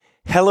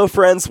Hello,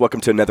 friends. Welcome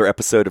to another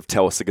episode of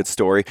Tell Us a Good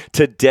Story.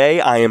 Today,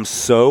 I am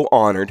so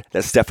honored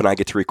that Steph and I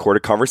get to record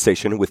a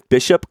conversation with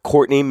Bishop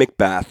Courtney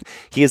McBath.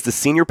 He is the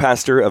senior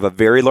pastor of a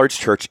very large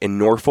church in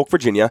Norfolk,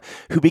 Virginia,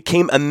 who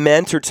became a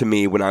mentor to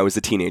me when I was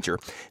a teenager.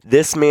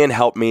 This man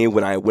helped me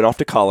when I went off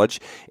to college,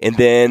 and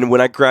then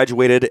when I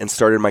graduated and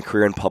started my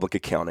career in public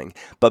accounting.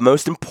 But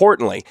most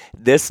importantly,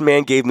 this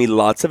man gave me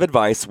lots of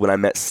advice when I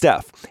met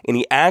Steph. And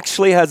he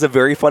actually has a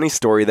very funny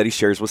story that he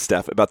shares with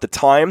Steph about the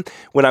time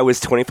when I was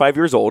 25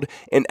 years old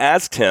and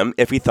asked him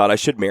if he thought I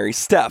should marry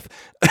Steph.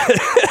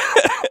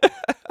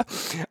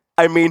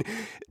 I mean,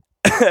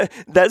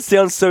 that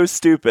sounds so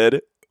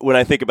stupid when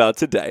I think about it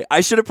today.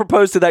 I should have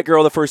proposed to that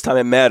girl the first time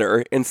I met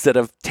her instead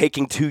of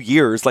taking 2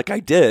 years like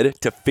I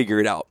did to figure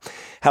it out.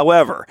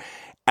 However,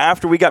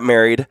 after we got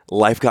married,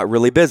 life got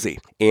really busy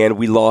and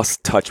we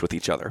lost touch with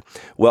each other.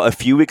 Well, a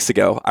few weeks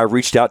ago, I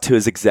reached out to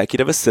his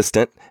executive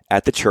assistant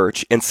at the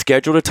church and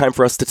scheduled a time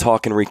for us to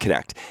talk and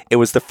reconnect. It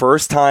was the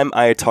first time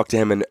I had talked to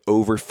him in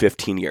over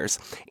 15 years,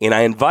 and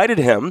I invited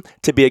him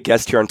to be a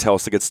guest here on Tell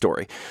Us a Good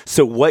Story.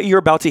 So what you're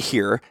about to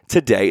hear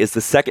today is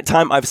the second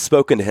time I've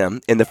spoken to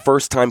him and the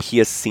first time he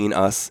has seen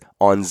us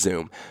on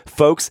Zoom.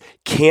 Folks,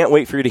 can't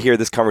wait for you to hear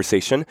this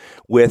conversation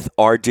with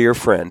our dear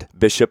friend,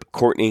 Bishop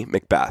Courtney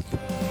McBath.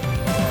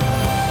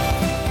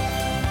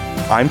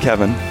 I'm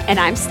Kevin. And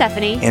I'm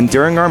Stephanie. And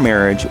during our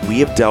marriage, we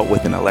have dealt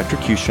with an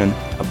electrocution,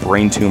 a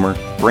brain tumor,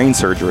 brain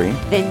surgery.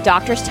 Then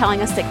doctors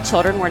telling us that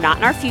children were not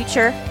in our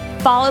future,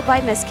 followed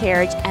by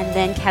miscarriage, and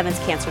then Kevin's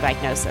cancer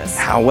diagnosis.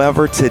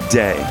 However,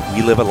 today,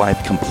 we live a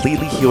life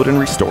completely healed and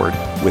restored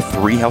with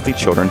 3 healthy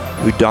children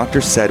who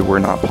doctors said were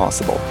not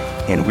possible.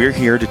 And we're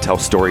here to tell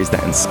stories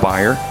that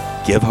inspire,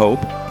 give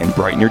hope, and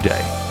brighten your day.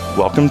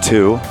 Welcome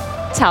to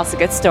Tell Us a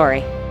Good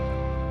Story.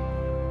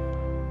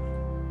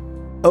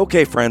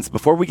 Okay, friends,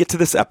 before we get to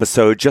this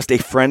episode, just a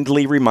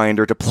friendly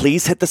reminder to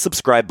please hit the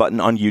subscribe button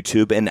on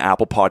YouTube and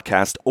Apple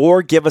Podcast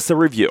or give us a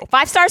review.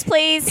 5 stars,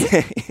 please.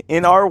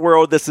 In our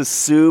world, this is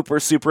super,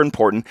 super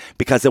important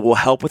because it will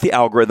help with the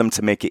algorithm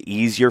to make it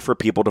easier for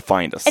people to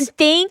find us. And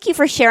thank you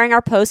for sharing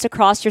our post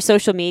across your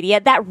social media.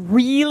 That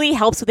really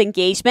helps with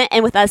engagement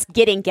and with us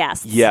getting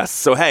guests. Yes.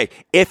 So, hey,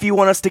 if you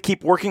want us to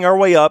keep working our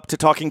way up to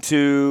talking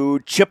to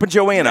Chip and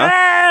Joanna,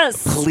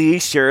 yes,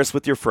 please share us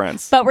with your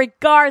friends. But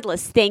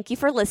regardless, thank you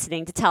for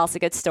listening to Tell Us a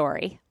Good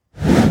Story.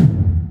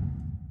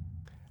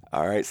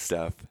 All right,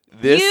 Steph.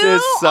 This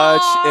is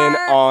such an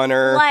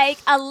honor. Like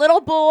a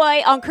little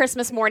boy on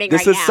Christmas morning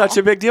This right is now. such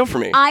a big deal for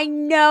me. I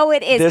know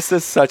it is. This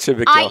is such a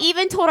big deal. I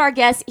even told our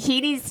guest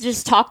he needs to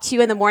just talk to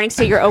you in the morning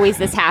so you're always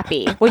this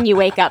happy when you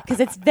wake up, because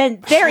it's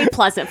been very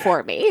pleasant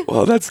for me.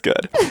 Well, that's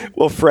good.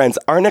 Well, friends,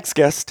 our next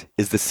guest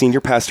is the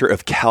senior pastor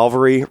of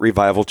Calvary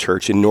Revival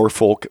Church in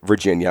Norfolk,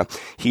 Virginia.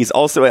 He's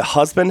also a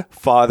husband,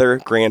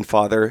 father,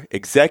 grandfather,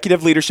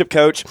 executive leadership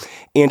coach,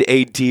 and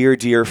a dear,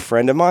 dear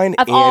friend of mine.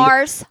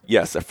 Ours.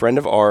 Yes, a friend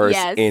of ours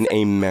and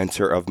a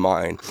mentor of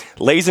mine.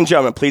 Ladies and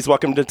gentlemen, please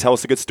welcome to Tell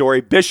Us a Good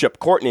Story, Bishop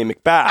Courtney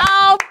McBath.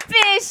 Oh,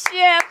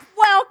 Bishop.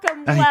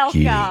 Welcome, Thank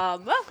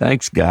welcome. You.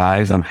 Thanks,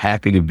 guys. I'm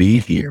happy to be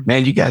here.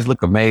 Man, you guys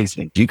look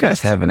amazing. You guys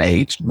haven't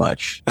aged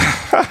much.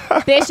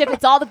 Bishop,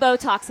 it's all the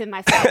Botox in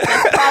my face.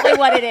 That's probably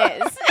what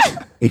it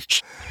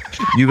is.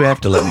 You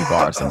have to let me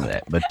borrow some of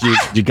that. But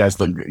you guys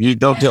look good. You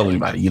don't tell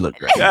anybody. You look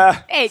great.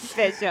 Thanks,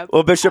 Bishop.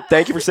 Well, Bishop,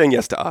 thank you for saying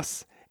yes to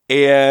us.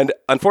 And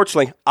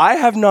unfortunately, I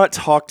have not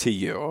talked to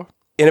you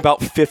in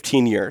about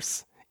 15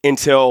 years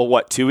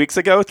until, 2 weeks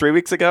ago, 3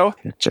 weeks ago?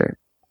 Sure.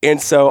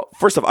 And so,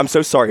 first off, I'm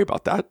so sorry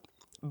about that.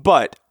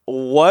 But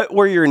what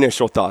were your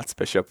initial thoughts,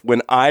 Bishop,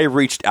 when I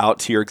reached out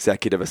to your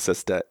executive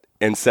assistant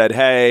and said,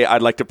 hey,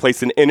 I'd like to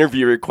place an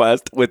interview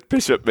request with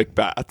Bishop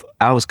McBath?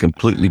 I was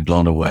completely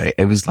blown away.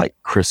 It was like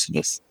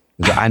Christmas.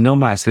 I know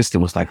my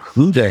assistant was like,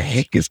 who the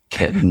heck is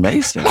Kevin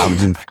Mason?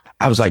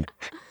 I was like,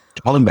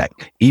 call him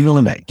back, email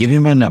him back, give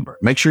him my number,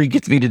 make sure he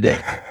gets me today.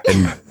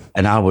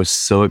 And I was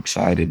so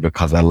excited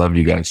because I loved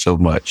you guys so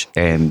much.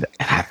 And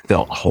I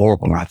felt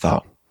horrible. And I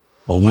thought,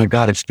 oh my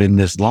God, it's been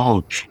this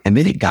long. And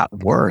then it got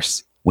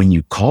worse when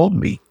you called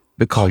me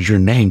because your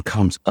name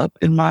comes up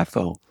in my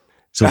phone.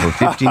 So for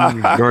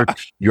 15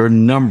 years, your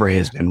number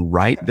has been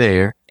right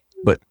there.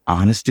 But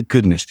honest to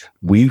goodness,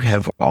 we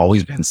have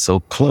always been so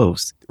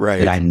close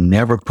that I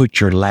never put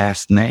your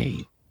last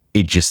name.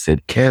 It just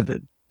said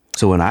Kevin.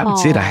 So when I would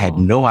say it, I had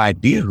no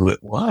idea who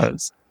it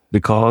was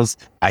because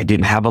I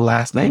didn't have a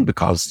last name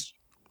because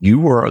you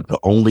were the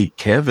only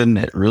Kevin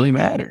that really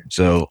mattered.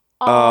 So,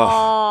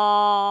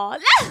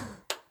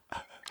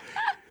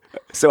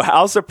 So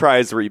how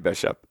surprised were you,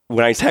 Bishop,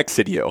 when I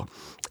texted you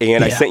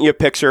and I sent you a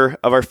picture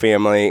of our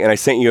family and I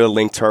sent you a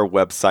link to our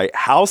website?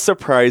 How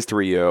surprised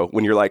were you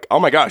when you're like, oh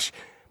my gosh,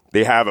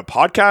 they have a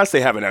podcast,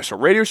 they have a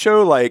national radio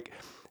show, like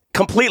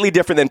completely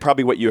different than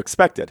probably what you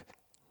expected?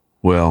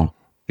 Well,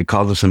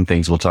 because of some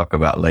things we'll talk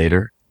about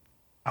later,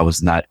 I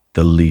was not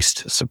the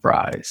least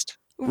surprised.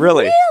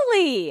 Really?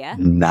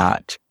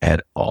 Not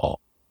at all.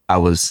 I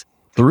was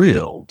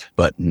thrilled,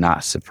 but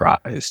not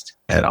surprised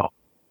at all.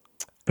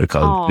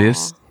 Because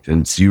this,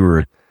 since you were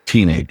a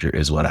teenager,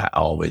 is what I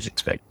always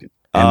expected.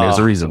 And there's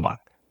a reason why.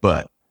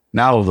 But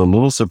now I was a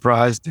little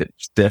surprised that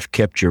Steph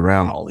kept you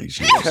around all these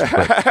years.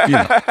 But,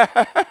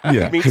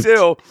 yeah. Me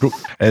too.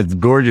 As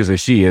gorgeous as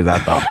she is, I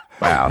thought,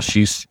 wow,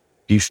 she's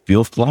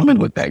still slumming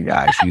with that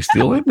guy. She's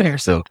still in there.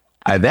 So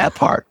that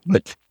part.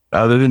 But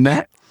other than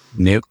that,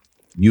 Nick,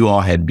 you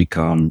all had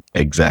become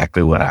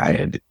exactly what I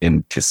had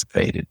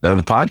anticipated. Now,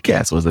 the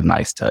podcast was a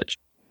nice touch,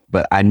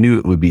 but I knew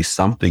it would be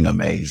something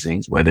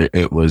amazing, whether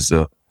it was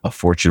a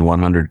Fortune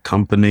 100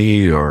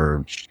 company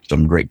or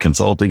some great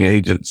consulting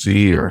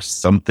agency or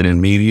something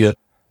in media.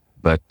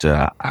 But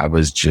I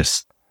was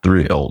just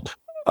thrilled.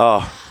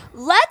 Oh,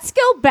 Let's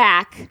go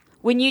back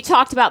when you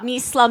talked about me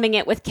slumming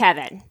it with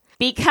Kevin,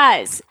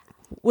 because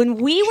when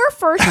we were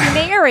first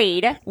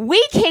married,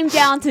 we came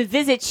down to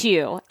visit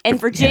you in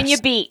Virginia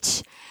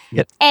Beach.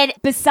 Yep. And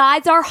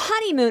besides our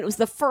honeymoon, it was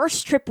the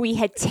first trip we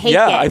had taken.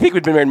 yeah. I think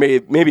we'd been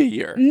married maybe a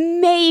year.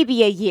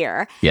 Maybe a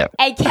year. Yep.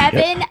 And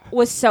Kevin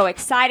was so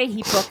excited.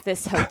 He booked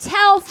this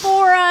hotel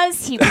for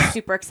us. He was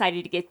super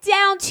excited to get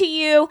down to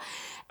you.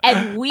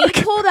 And we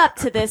pulled up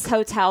to this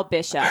hotel,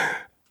 Bishop.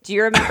 Do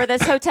you remember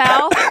this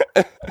hotel?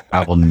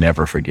 I will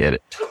never forget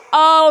it.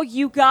 Oh,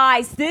 you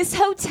guys, this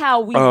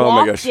hotel, we Oh, my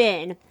walked gosh.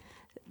 in.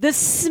 The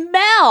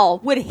smell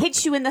would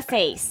hit you in the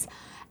face.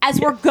 As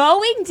we're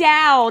going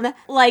down,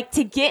 like,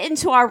 to get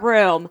into our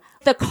room,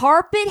 the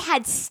carpet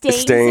had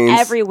stains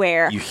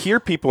everywhere. You hear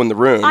people in the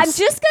rooms. I'm just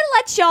going to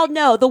let y'all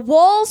know, the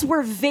walls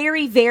were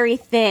very, very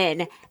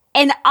thin.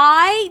 And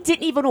I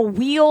didn't even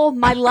wheel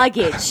my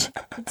luggage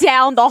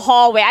down the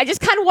hallway. I just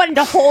kind of wanted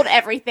to hold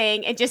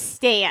everything and just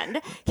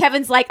stand.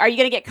 Kevin's like, "Are you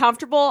going to get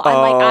comfortable?"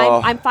 I'm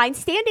like, I'm fine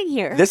standing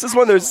here. This is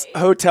one of those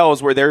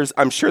hotels where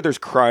I'm sure there's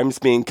crimes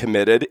being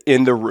committed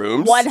in the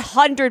rooms.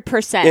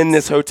 100%. In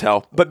this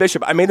hotel. But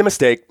Bishop, I made the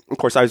mistake. Of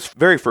course, I was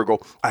very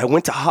frugal. I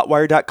went to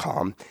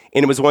hotwire.com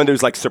and it was one of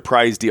those like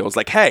surprise deals.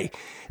 Like, hey,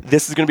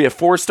 this is going to be a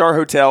 4-star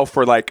hotel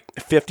for like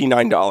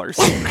 $59.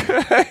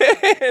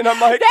 And I'm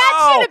like,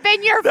 That should have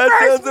been your that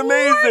first sounds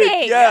amazing.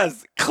 warning.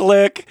 Yes.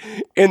 Click.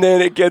 And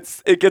then it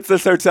gets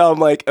this hotel. I'm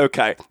like,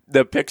 okay,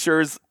 the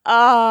pictures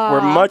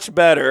were much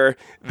better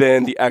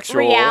than the actual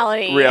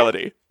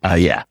reality.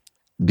 Yeah.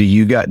 Do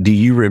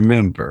you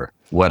remember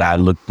what I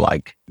looked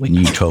like when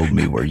you told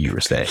me where you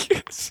were staying?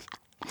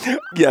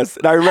 Yes.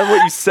 And I remember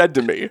what you said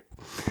to me.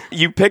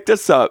 You picked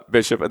us up,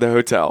 Bishop, at the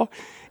hotel,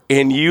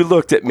 and you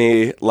looked at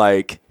me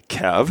like,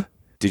 Kev,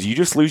 did you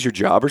just lose your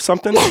job or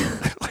something?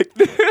 Like,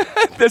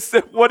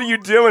 what are you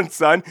doing,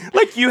 son?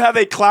 Like, you have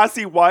a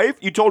classy wife.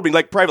 You told me,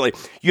 like, privately,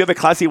 you have a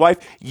classy wife.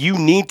 You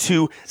need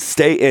to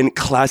stay in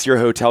classier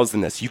hotels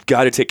than this. You've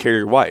got to take care of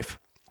your wife.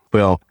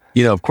 Well,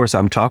 of course,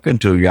 I'm talking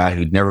to a guy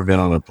who'd never been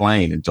on a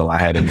plane until I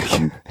had him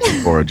come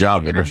for a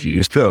job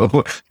interview.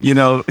 So,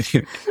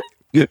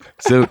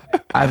 so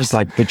I was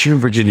like, but you're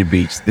in Virginia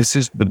Beach. This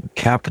is the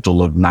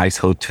capital of nice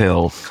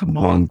hotels. Come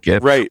on,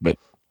 get right. But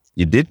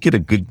you did get a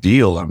good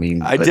deal. I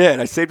mean, I did.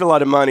 I saved a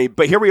lot of money.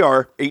 But here we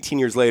are 18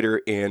 years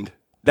later, and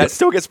that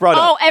still gets brought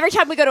up. Oh, every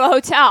time we go to a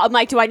hotel, I'm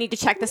like, do I need to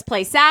check this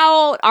place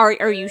out?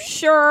 Are you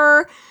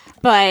sure?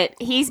 But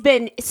he's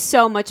been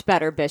so much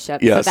better,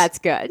 Bishop. Yes. So that's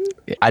good.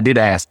 I did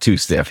ask too,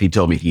 Steph. He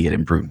told me he had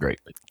improved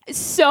greatly.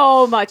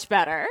 So much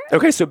better.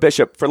 Okay, so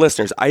Bishop, for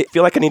listeners, I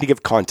feel like I need to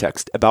give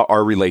context about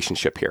our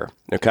relationship here,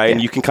 okay?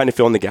 And you can kind of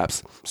fill in the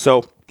gaps.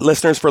 So,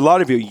 listeners, for a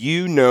lot of you,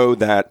 you know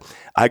that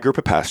I grew up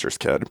a pastor's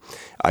kid.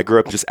 I grew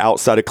up just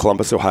outside of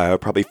Columbus, Ohio,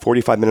 probably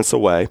 45 minutes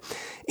away.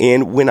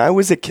 And when I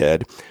was a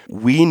kid,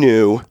 we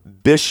knew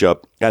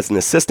Bishop as an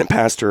assistant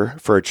pastor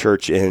for a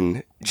church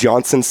in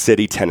Johnson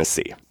City,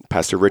 Tennessee,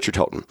 Pastor Richard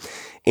Hilton.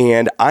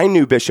 And I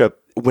knew Bishop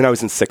when I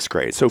was in 6th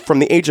grade, so from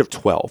the age of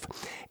 12.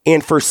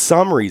 And for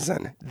some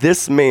reason,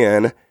 this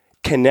man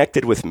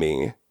connected with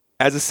me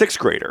as a 6th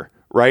grader,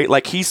 right?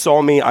 Like, he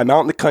saw me, I'm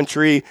out in the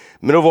country,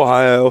 middle of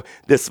Ohio,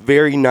 this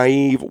very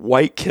naive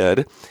white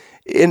kid.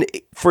 And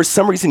for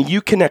some reason,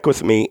 you connect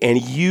with me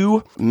and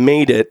you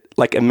made it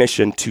like a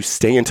mission to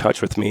stay in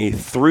touch with me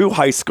through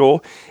high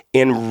school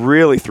and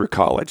really through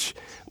college,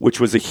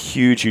 which was a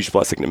huge, huge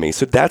blessing to me.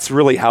 So that's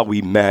really how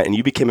we met. And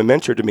you became a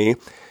mentor to me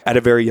at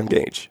a very young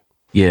age.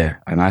 Yeah,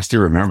 and I still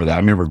remember that. I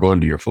remember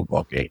going to your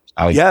football games.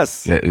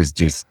 Yes. It was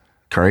just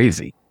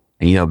crazy.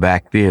 And,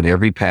 back then,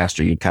 every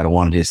pastor, you kind of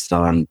wanted his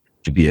son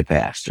to be a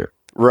pastor.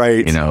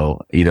 Right.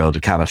 To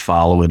kind of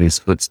follow in his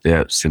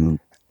footsteps. And,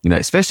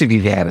 especially if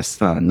you had a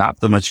son, not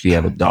so much if you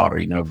have a daughter.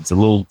 It's a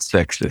little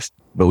sexist.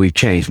 But we've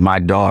changed. My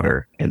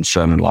daughter and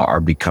son-in-law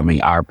are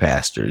becoming our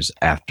pastors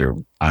after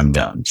I'm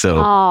done.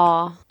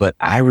 So, But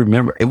I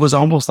remember, it was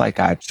almost like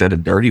I said a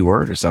dirty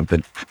word or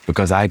something,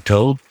 because I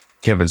told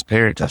Kevin's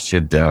parents, I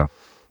said,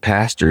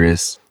 pastor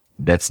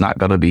that's not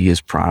going to be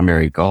his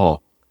primary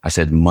goal. I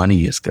said,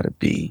 money is going to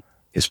be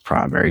his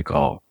primary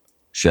goal.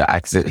 So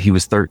I said, he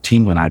was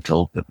 13 when I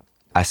told him.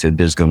 I said,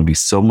 there's going to be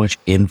so much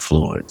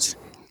influence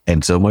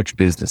and so much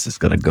business is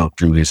going to go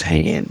through his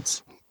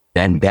hands.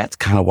 And that's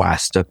kind of why I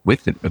stuck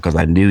with it, because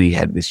I knew he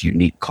had this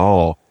unique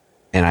call,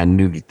 and I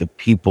knew that the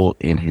people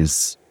in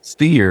his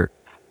sphere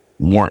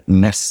weren't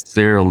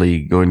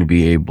necessarily going to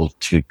be able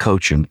to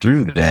coach him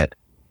through that.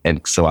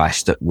 And so I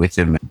stuck with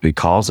him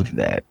because of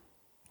that.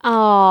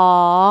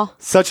 Aww.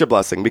 Such a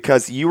blessing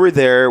because you were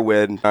there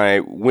when I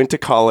went to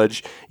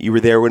college. You were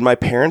there when my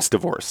parents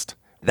divorced.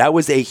 That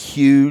was a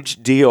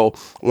huge deal.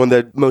 One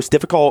of the most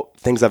difficult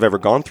things I've ever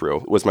gone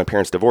through was my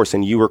parents' divorce,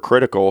 and you were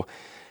critical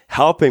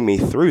helping me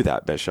through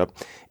that, Bishop.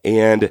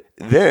 And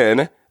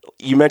then,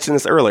 you mentioned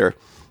this earlier,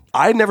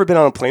 I'd never been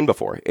on a plane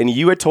before, and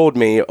you had told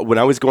me when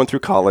I was going through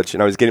college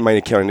and I was getting my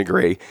accounting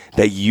degree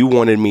that you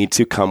wanted me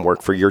to come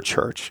work for your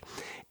church.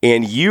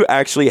 And you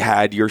actually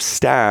had your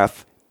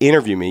staff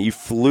interview me. You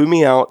flew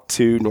me out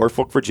to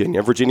Norfolk,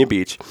 Virginia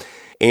Beach,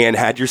 and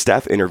had your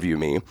staff interview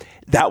me.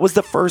 That was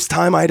the first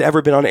time I'd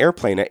ever been on an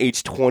airplane at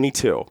age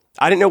 22.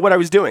 I didn't know what I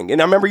was doing.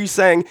 And I remember you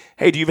saying,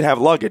 hey, do you even have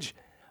luggage?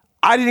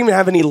 I didn't even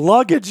have any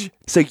luggage.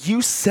 So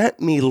you sent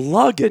me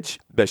luggage,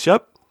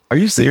 Bishop. Are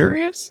you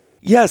serious?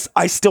 Yes,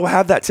 I still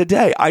have that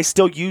today. I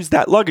still use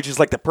that luggage. It's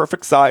like the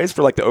perfect size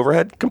for like the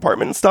overhead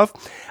compartment and stuff.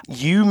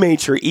 You made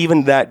sure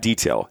even that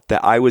detail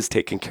that I was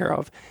taken care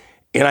of.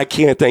 And I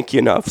can't thank you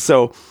enough.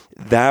 So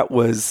that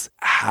was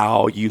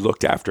how you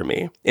looked after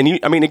me.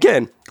 And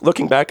again,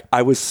 looking back,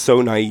 I was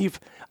so naive.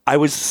 I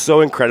was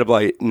so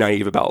incredibly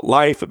naive about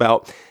life,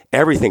 about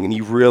everything. And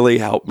you really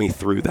helped me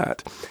through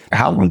that.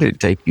 How long did it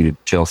take you to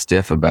tell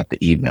Steph about the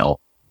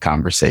email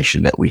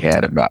conversation that we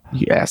had about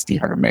you asking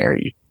her to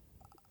marry you?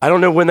 I don't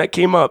know when that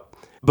came up,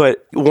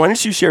 but why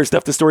don't you share,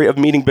 Steph, the story of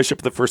meeting Bishop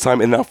for the first time,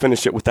 and I'll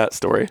finish it with that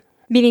story.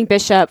 Meeting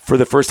Bishop. For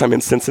the first time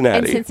in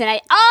Cincinnati.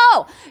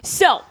 Oh,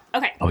 so,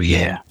 okay. Oh,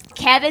 yeah.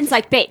 Kevin's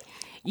like, babe,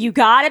 you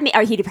gotta meet,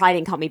 or he probably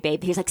didn't call me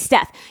babe. He's like,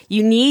 Steph,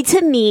 you need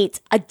to meet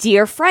a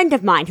dear friend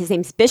of mine. His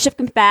name's Bishop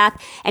McBath,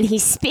 and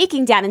he's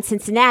speaking down in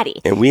Cincinnati.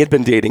 And we had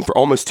been dating for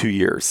almost 2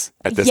 years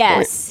at this point.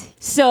 Yes.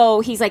 So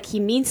he's like, he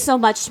means so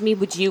much to me.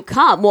 Would you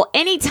come? Well,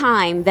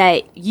 anytime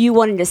that you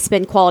wanted to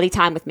spend quality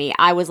time with me,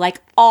 I was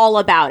like all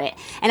about it.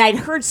 And I'd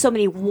heard so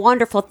many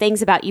wonderful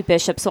things about you,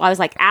 Bishop. So I was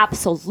like,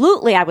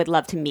 absolutely, I would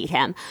love to meet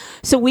him.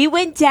 So we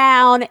went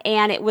down,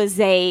 and it was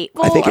he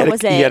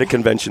had a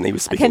convention that he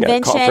was speaking at,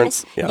 a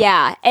conference.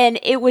 Yeah. And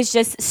it was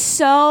just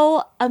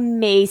so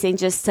amazing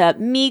just to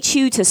meet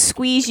you, to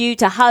squeeze you,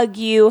 to hug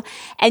you,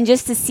 and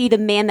just to see the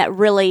man that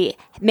really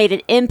made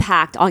an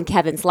impact on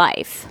Kevin's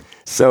life.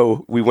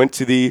 So we went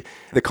to the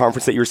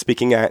conference that you were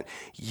speaking at.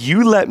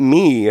 You let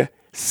me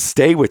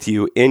stay with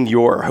you in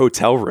your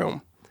hotel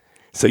room.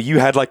 So you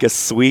had like a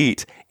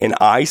suite, and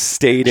I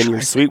stayed in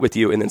your suite with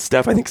you. And then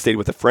Steph, I think, stayed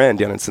with a friend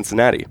down in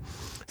Cincinnati.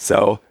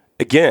 So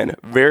again,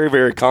 very,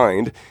 very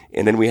kind.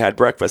 And then we had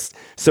breakfast.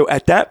 So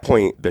at that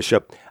point,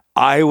 Bishop,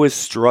 I was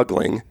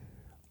struggling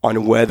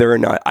on whether or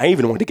not I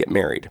even wanted to get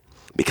married,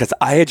 because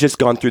I had just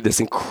gone through this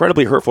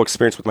incredibly hurtful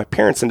experience with my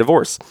parents and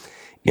divorce.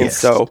 And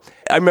so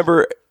I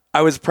remember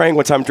I was praying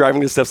one time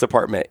driving to Steph's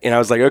apartment, and I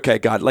was like, okay,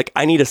 God, like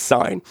I need a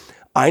sign.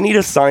 I need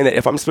a sign that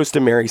if I'm supposed to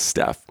marry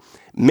Steph,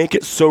 make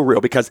it so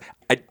real, because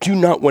I do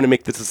not want to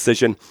make this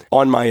decision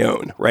on my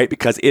own, right?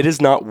 Because it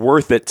is not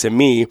worth it to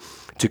me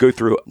to go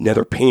through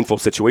another painful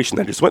situation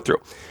that I just went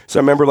through. So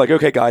I remember like,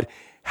 okay, God,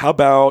 how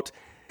about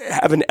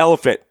have an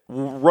elephant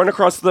run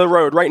across the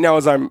road right now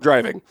as I'm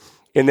driving,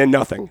 and then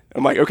nothing.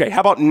 I'm like, okay, how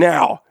about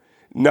now?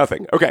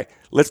 Nothing. Okay,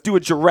 let's do a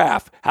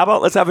giraffe. How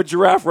about let's have a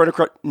giraffe run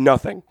across?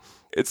 Nothing.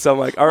 So I'm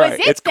like, all right,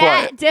 it's quiet.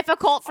 Was it that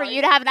difficult for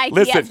you to have an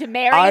idea to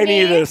marry me? I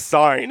need a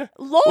sign.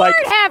 Lord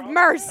have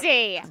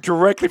mercy.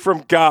 Directly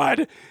from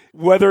God,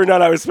 whether or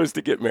not I was supposed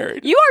to get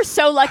married. You are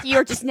so lucky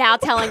you're just now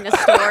telling the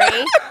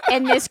story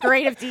in this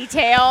great of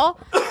detail.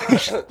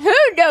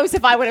 Who knows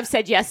if I would have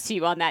said yes to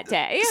you on that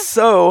day?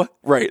 So,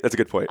 right, that's a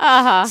good point.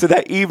 So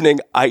that evening,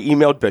 I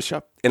emailed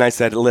Bishop, and I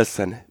said,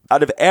 listen,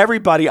 out of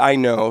everybody I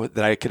know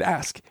that I could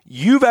ask,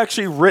 you've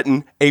actually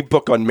written a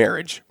book on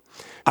marriage.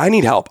 I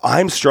need help.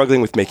 I'm struggling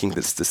with making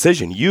this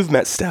decision. You've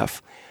met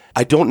Steph.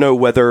 I don't know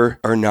whether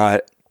or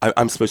not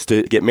I'm supposed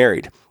to get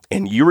married.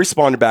 And you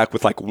responded back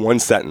with like one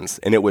sentence,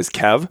 and it was,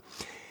 Kev,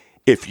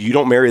 if you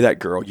don't marry that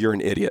girl, you're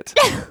an idiot.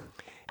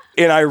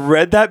 And I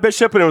read that,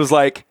 Bishop, and it was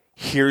like,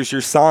 here's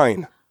your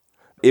sign.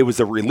 It was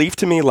a relief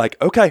to me,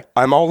 like, okay,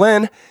 I'm all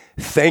in.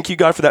 Thank you,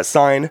 God, for that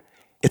sign.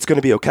 It's going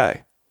to be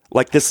okay.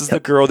 Like, this is the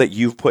girl that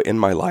you've put in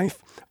my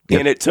life.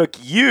 And it took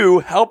you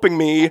helping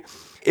me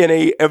in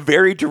a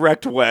very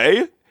direct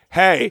way.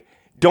 Hey,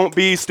 don't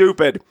be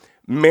stupid.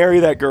 Marry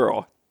that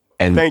girl.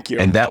 And thank you.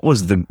 And that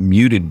was the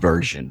muted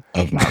version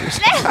of my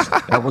response.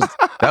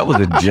 that was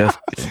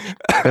adjusted.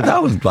 Because I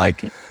was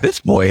like, this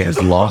boy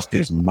has lost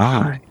his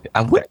mind.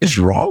 What is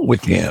wrong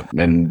with him?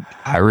 And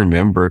I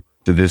remember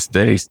to this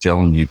day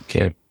telling you,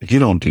 Kev, if you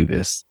don't do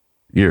this,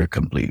 you're a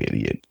complete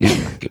idiot. You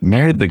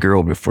marry the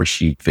girl before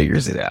she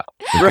figures it out.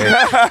 Okay?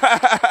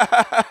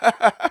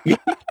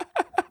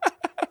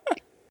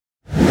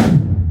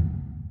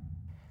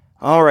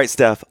 All right,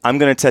 Steph, I'm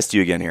going to test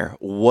you again here.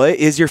 What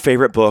is your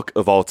favorite book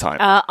of all time?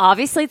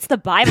 Obviously, it's the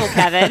Bible,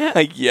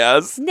 Kevin.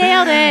 Yes.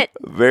 Nailed it.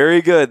 Very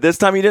good. This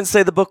time you didn't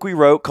say the book we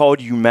wrote called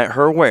You Met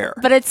Her Where.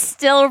 But it's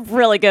still a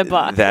really good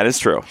book. That is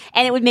true.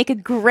 And it would make a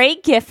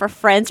great gift for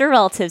friends or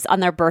relatives on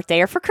their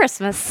birthday or for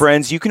Christmas.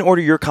 Friends, you can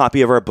order your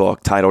copy of our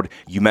book titled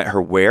You Met Her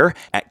Where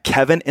at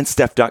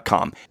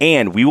kevinandsteph.com.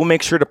 And we will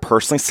make sure to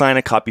personally sign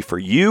a copy for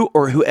you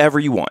or whoever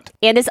you want.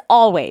 And as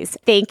always,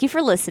 thank you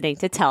for listening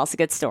to Tell Us a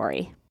Good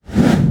Story.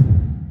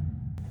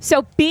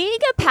 So being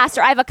a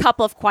pastor, I have a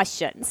couple of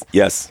questions.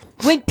 Yes.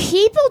 When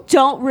people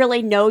don't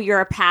really know you're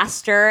a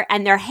pastor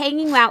and they're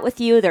hanging out with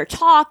you, they're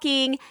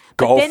talking,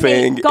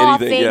 golfing,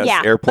 anything, yes,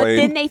 yeah. airplane.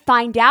 But then they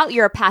find out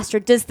you're a pastor.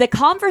 Does the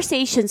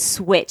conversation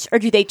switch or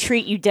do they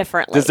treat you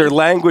differently? Does their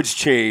language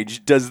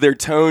change? Does their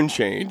tone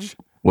change?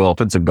 Well,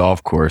 if it's a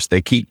golf course,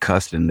 they keep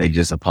cussing. They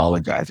just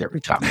apologize every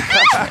time.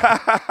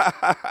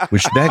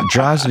 Which that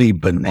drives me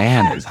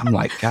bananas. I'm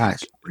like,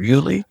 gosh,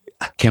 really?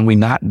 Can we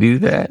not do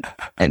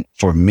that? And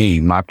for me,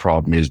 my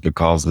problem is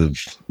because of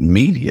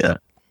media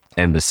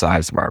and the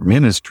size of our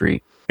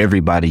ministry,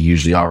 everybody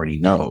usually already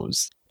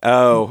knows.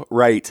 Oh,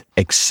 right.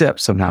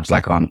 Except sometimes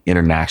like on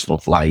international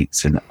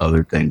flights and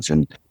other things.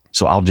 And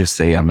so I'll just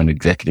say I'm an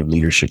executive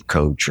leadership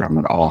coach or I'm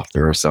an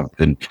author or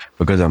something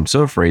because I'm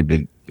so afraid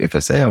that if I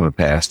say I'm a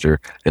pastor,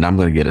 then I'm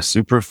going to get a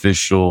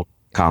superficial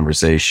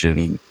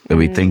conversation. There'll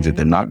be things that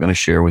they're not going to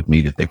share with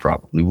me that they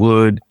probably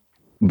would.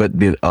 But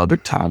the other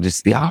times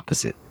it's the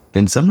opposite.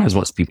 Then sometimes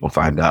once people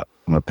find out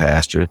I'm a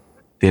pastor,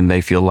 then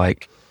they feel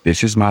like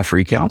this is my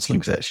free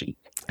counseling session.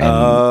 And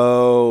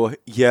oh,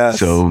 yes.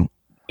 So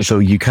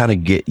you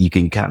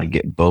can kind of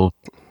get both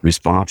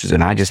responses,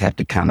 and I just have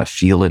to kind of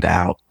feel it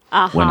out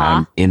when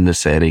I'm in the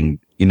setting.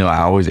 You know, I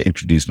always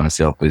introduce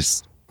myself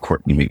as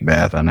Courtney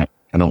McBath, and I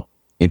don't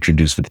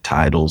introduce with the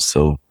titles,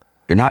 so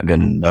you're not going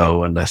to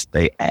know unless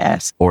they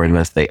ask or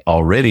unless they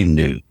already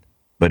knew.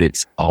 But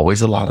it's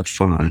always a lot of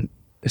fun,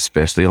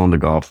 especially on the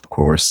golf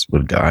course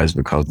with guys,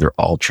 because they're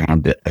all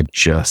trying to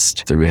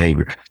adjust their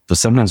behavior. So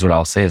sometimes what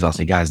I'll say,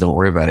 guys, don't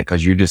worry about it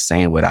because you're just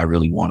saying what I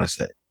really want to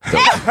say.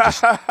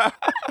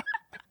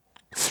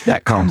 So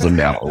that calms them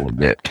down a little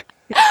bit.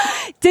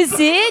 Does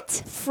it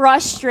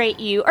frustrate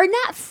you, or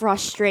not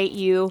frustrate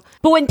you,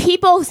 but when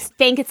people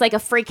think it's like a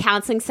free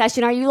counseling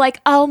session, are you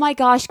like, oh my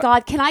gosh,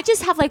 God, can I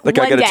just have like one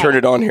day? I got to turn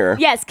it on here.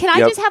 Yes, can I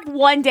just have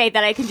one day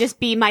that I can just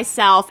be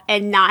myself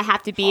and not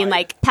have to be in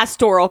like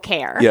pastoral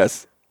care?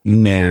 Yes.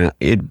 No,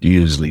 it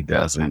usually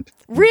doesn't.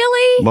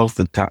 Really? Most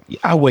of the time,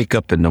 I wake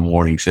up in the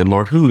morning and say,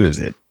 Lord, who is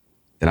it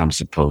that I'm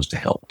supposed to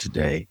help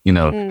today? You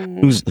know,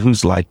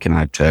 whose life can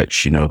I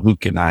touch? You know, who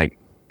can I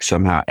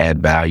somehow add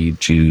value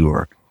to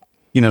or,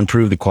 you know,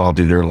 improve the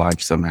quality of their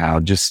life somehow?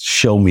 Just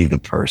show me the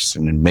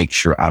person and make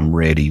sure I'm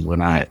ready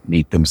when I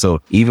meet them.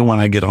 So even when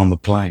I get on the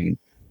plane,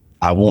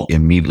 I won't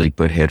immediately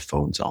put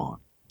headphones on.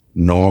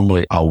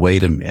 Normally, I'll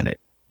wait a minute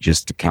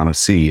just to kind of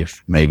see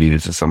if maybe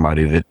this is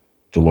somebody that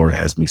the Lord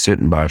has me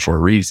sitting by for a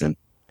reason.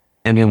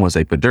 And then once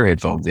they put their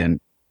headphones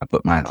in, I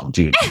put mine on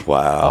too.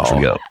 Wow. Off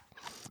we go.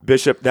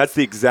 Bishop, that's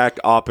the exact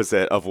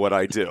opposite of what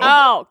I do.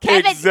 Oh,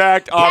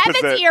 exact opposite.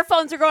 Kevin's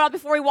earphones are going out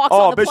before he walks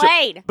on the Bishop,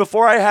 plane.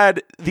 Before I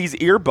had these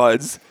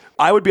earbuds,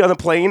 I would be on the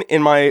plane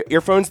in my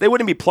earphones. They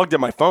wouldn't be plugged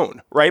in my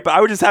phone, right? But I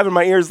would just have in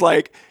my ears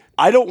like,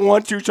 I don't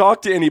want to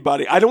talk to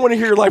anybody. I don't want to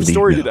hear your life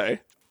story today.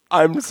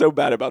 I'm so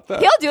bad about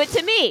that. He'll do it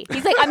to me.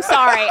 He's like, I'm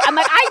sorry. I'm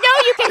like, I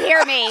know you can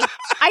hear me.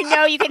 I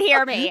know you can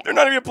hear me. They're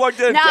not even plugged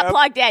in. Not Kev.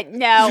 plugged in.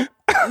 No.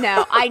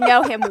 I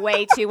know him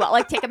way too well.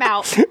 Like, take him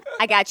out.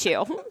 I got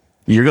you.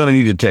 You're going to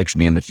need to text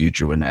me in the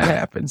future when that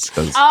happens.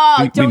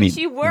 Don't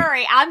you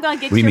worry. I'm going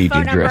to get your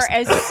phone number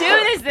as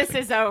soon as this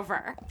is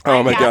over.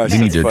 Oh my gosh. You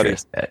need to funny.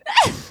 address that.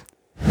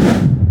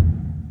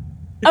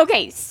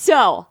 Okay,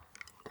 so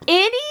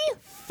any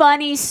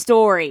funny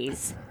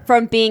stories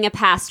from being a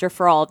pastor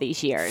for all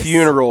these years?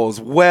 Funerals,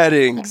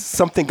 weddings,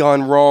 something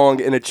gone wrong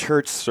in a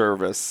church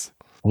service.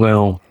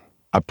 Well,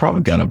 I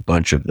probably got a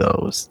bunch of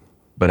those,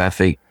 but I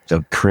think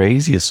the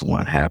craziest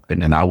one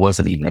happened, and I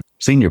wasn't even a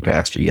senior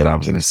pastor yet. I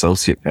was an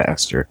associate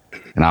pastor,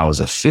 and I was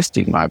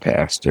assisting my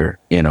pastor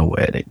in a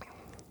wedding,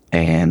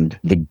 and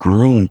the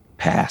groom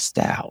passed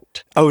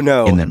out. Oh,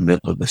 no. In the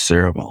middle of the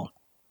ceremony.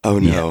 Oh,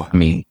 no. Yeah, I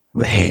mean,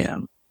 the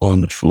ham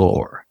on the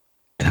floor.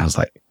 And I was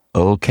like,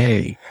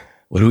 okay,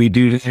 what do we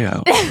do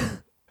now?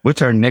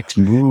 What's our next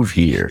move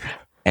here?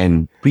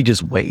 And we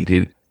just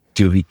waited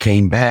till he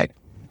came back,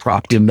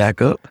 propped him back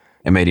up,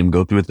 and made him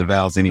go through with the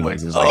vows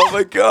anyways. Like, oh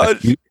my God.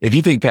 If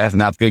you think passing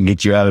out's going to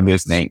get you out of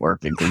this, it ain't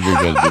working. You're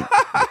gonna Well,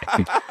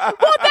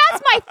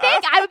 that's my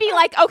thing. I would be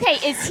like, okay,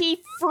 is he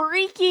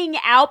freaking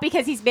out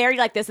because he's married?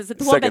 Like, this isn't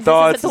the woman. Second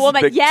thoughts, this isn't the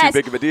woman. big, yes. too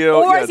big of a deal.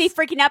 Or yes. is he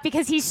freaking out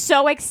because he's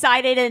so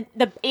excited and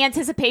the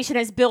anticipation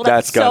has built up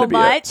That's so gotta be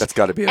much? It. That's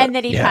got to be it. And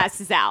then he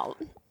passes out.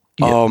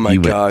 Yeah, oh my he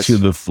went gosh. to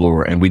the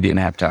floor, and we didn't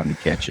have time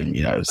to catch him.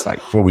 You know, it's like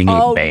before we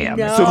knew it, bam.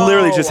 No. So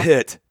literally just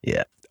hit.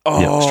 Yeah. Oh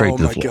yeah, straight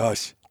to the my floor.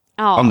 gosh.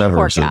 Oh, I'll never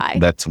poor forget guy.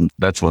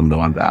 that's one of the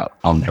ones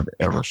I'll never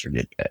ever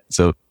forget that.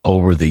 So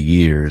over the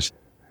years,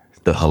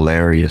 the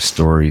hilarious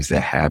stories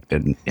that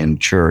happened in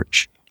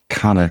church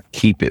kind of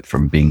keep it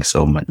from being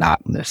so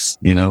monotonous,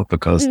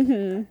 because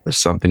there's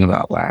something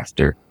about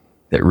laughter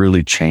that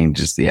really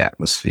changes the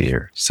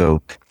atmosphere.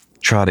 So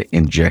try to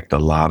inject a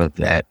lot of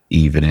that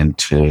even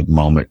into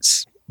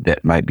moments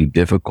that might be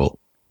difficult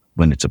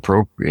when it's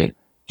appropriate,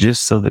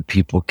 just so that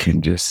people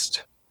can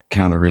just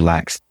kind of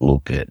relax a little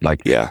bit.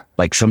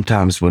 Like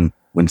sometimes when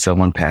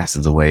someone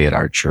passes away at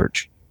our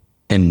church,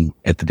 and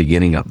at the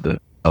beginning of the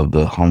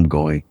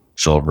homegoing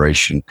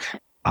celebration,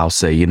 I'll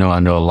say, I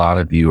know a lot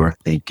of you are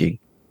thinking,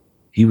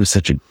 he was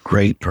such a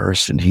great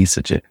person. She's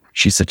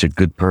such a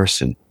good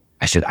person.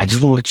 I said, I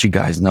just want to let you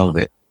guys know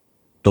that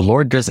the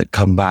Lord doesn't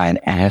come by and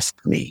ask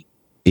me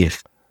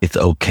if it's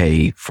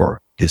okay for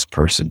this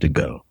person to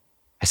go.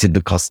 I said,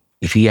 because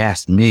if he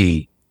asked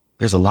me,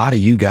 there's a lot of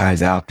you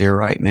guys out there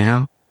right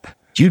now,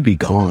 you'd be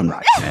gone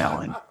right now.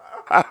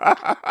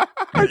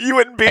 And you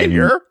wouldn't be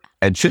here.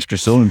 And Sister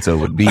so-and-so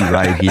would be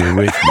right here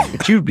with me,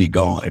 but you'd be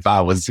gone if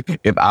I was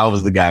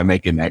the guy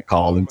making that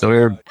call. And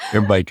so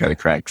everybody kind of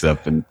cracks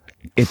up, and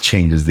it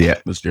changes the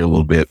atmosphere a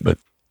little bit. But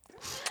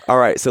all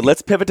right, so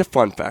let's pivot to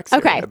fun facts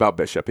about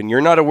Bishop. And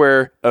you're not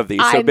aware of these.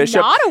 So I'm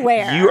Bishop, not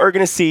aware. You are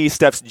going to see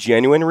Steph's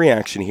genuine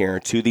reaction here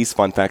to these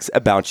fun facts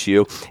about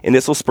you, and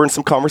this will spur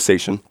some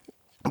conversation.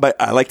 But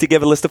I like to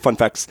give a list of fun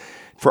facts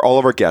for all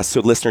of our guests so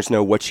listeners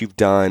know what you've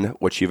done,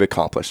 what you've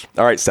accomplished.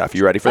 All right, Steph,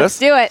 you ready for Let's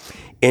this? Let's do it.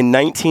 In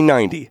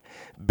 1990,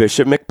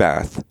 Bishop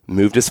McBath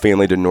moved his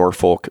family to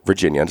Norfolk,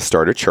 Virginia to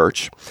start a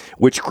church,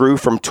 which grew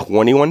from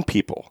 21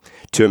 people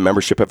to a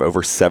membership of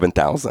over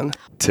 7,000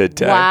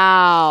 today.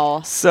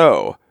 Wow.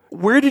 So,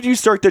 where did you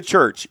start the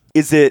church?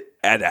 Is it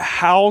at a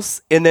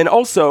house? And then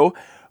also,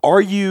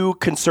 are you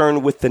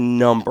concerned with the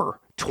number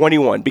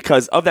 21?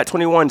 Because of that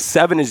 21,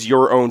 7 is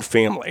your own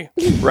family,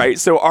 right?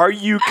 So, are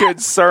you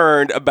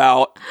concerned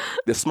about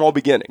the small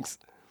beginnings?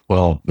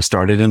 Well, we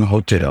started in a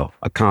hotel,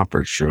 a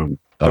conference room.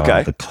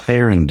 The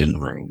Clarendon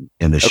Room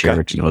in the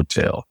Sheraton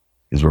Hotel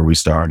is where we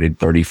started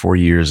 34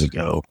 years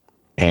ago.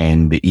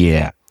 And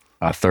a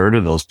third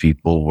of those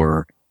people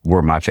were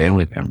my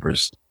family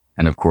members.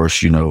 And of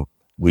course,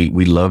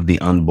 we love the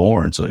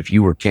unborn. So if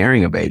you were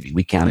carrying a baby,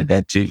 we counted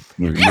that too.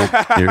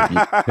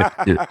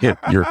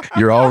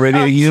 You're already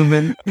a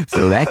human,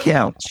 so that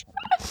counts.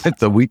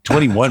 So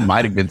 21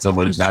 might have been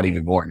someone who's not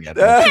even born yet.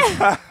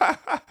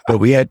 But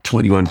we had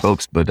 21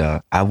 folks, but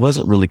I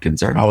wasn't really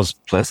concerned. I was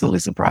pleasantly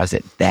surprised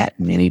that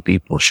many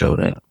people showed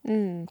up.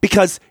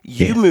 Because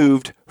you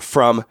moved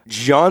from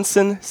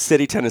Johnson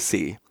City,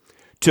 Tennessee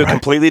to a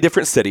completely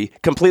different city,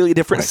 completely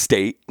different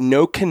state,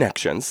 no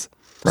connections.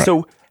 Right.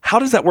 So how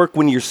does that work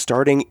when you're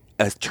starting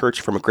a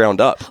church from a ground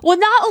up? Well,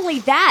 not only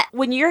that,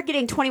 when you're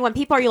getting 21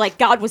 people, are you like,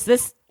 God, was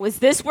this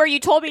where you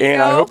told me to go?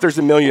 And I hope there's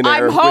a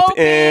millionaire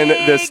within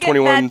this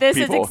 21 that this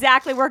people. is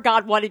exactly where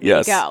God wanted me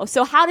to go.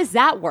 So how does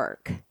that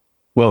work?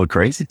 Well, the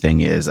crazy thing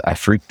is I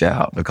freaked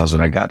out because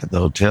when I got to the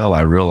hotel,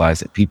 I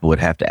realized that people would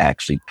have to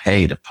actually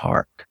pay to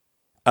park.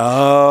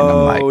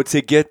 Oh,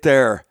 to get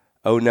there.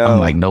 Oh, no. I'm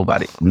like,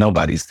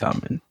 nobody's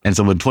coming. And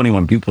so when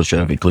 21 people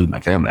showed up, including my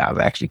family, I was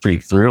actually pretty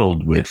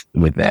thrilled with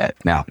that.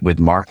 Now, with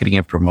marketing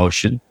and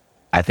promotion,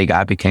 I think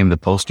I became the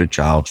poster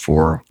child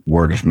for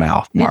word of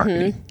mouth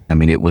marketing. Mm-hmm. I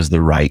mean, it was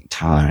the right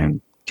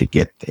time to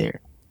get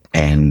there.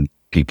 And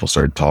people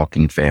started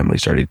talking, family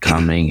started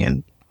coming,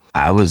 and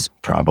I was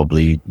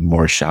probably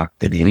more shocked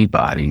than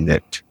anybody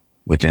that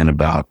within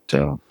about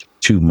 2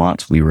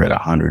 months, we were at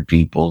 100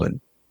 people.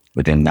 And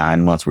within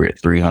 9 months, we were at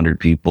 300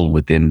 people.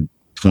 Within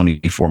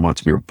 24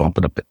 months, we were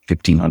bumping up at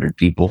 1,500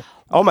 people.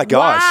 Oh, my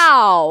gosh.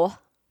 Wow.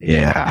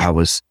 Yeah,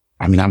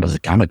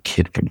 I'm a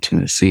kid from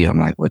Tennessee. I'm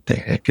like, what the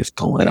heck is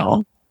going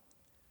on?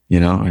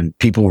 And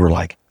people were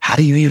like, how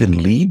do you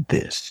even lead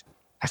this?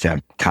 I said,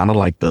 I'm kind of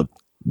like the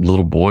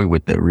little boy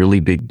with the really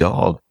big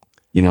dog.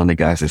 And the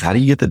guy says, how do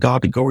you get the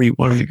dog to go where you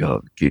want him to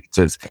go? He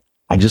says,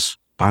 I just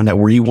find out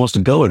where he wants to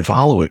go and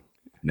follow it.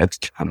 And that's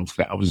kind of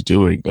what I was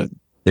doing, but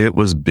it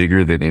was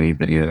bigger than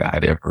anything that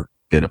I'd ever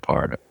been a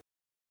part of.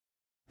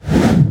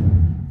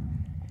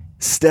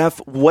 Steph,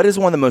 what is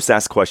one of the most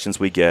asked questions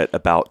we get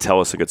about Tell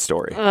Us a Good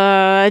Story? Do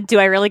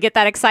I really get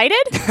that excited?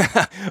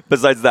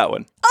 Besides that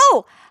one.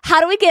 Oh, how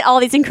do we get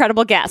all these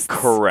incredible guests?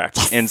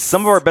 Correct. And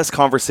some of our best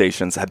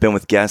conversations have been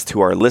with guests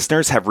who our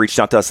listeners have reached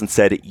out to us and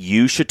said,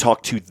 you should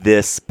talk to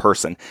this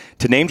person.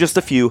 To name just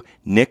a few,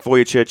 Nick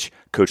Vujicic,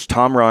 Coach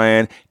Tom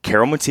Ryan,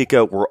 Carol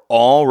Mutika were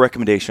all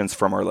recommendations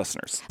from our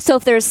listeners. So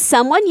if there's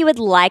someone you would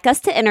like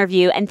us to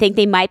interview and think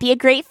they might be a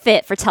great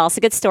fit for Tell Us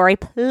a Good Story,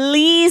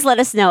 please let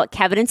us know at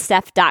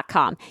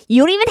kevinandsteph.com.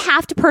 You don't even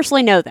have to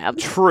personally know them.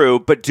 True,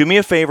 but do me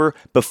a favor,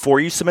 before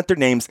you submit their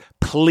names,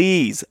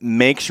 please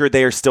make sure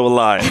they are still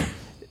alive.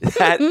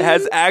 That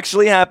has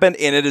actually happened,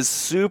 and it is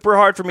super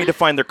hard for me to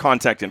find their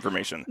contact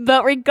information.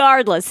 But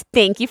regardless,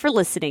 thank you for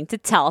listening to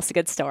Tell Us a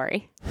Good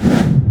Story.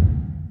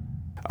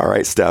 All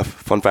right, Steph,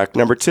 fun fact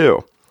number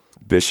 2.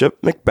 Bishop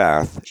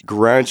McBath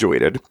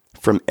graduated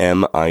from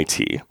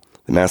MIT,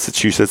 the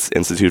Massachusetts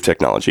Institute of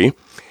Technology,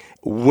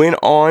 went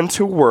on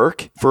to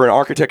work for an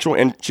architectural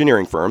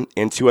engineering firm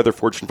and 2 other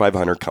Fortune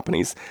 500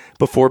 companies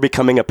before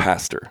becoming a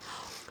pastor.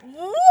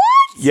 What?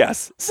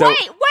 Yes. So,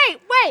 Wait.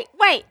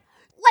 Wait.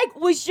 Like,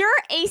 was your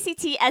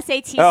ACT,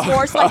 SAT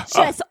scores like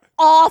just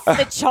off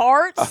the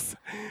charts?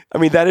 I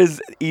mean, that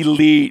is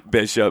elite,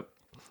 Bishop.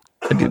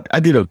 I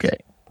did okay.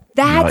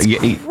 That's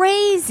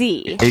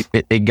crazy.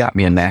 It got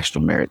me a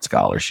National Merit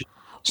Scholarship.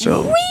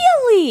 So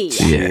really?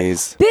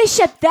 Jeez.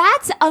 Bishop,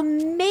 that's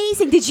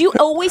amazing. Did you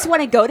always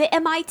want to go to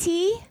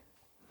MIT?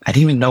 I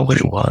didn't even know what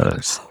it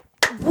was.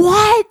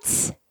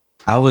 What?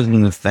 I was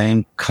in the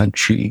same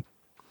country,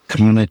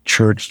 coming to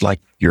church like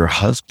your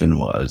husband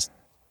was.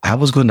 I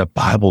was going to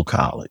Bible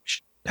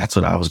college. That's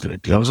what I was going to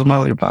do. I was on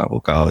my way to Bible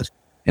college.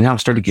 And I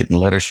started getting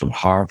letters from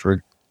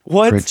Harvard,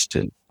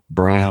 Princeton,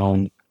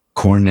 Brown,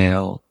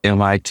 Cornell,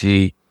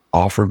 MIT,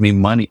 offered me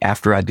money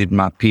after I did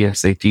my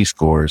PSAT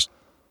scores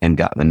and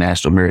got the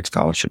National Merit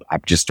Scholarship. I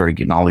just started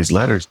getting all these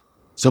letters.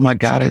 So my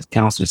guidance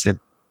counselor said,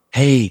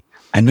 hey,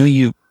 I know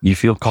you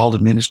feel called to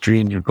ministry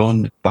and you're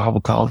going to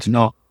Bible college and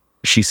all.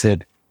 She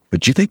said,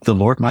 but you think the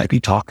Lord might be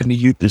talking to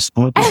you this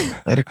morning?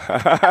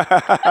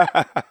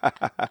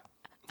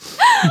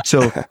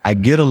 So I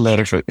get a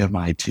letter from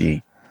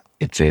MIT.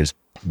 It says,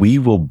 we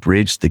will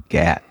bridge the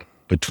gap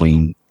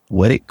between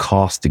what it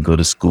costs to go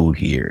to school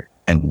here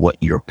and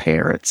what your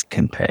parents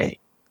can pay.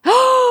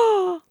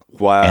 Wow.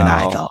 And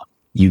I thought,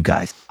 you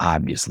guys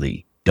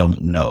obviously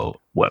don't know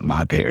what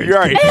my parents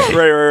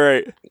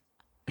Right.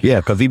 Yeah,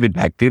 because even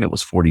back then it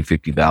was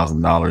 $40,000,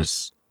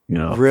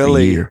 $50,000,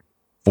 Really? a year,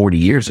 40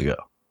 years ago.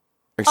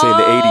 Like say in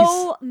the 80s.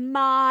 Oh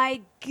my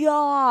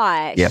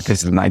gosh. Yeah, this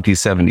is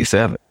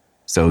 1977.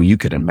 So you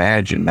could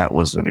imagine that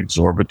was an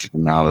exorbitant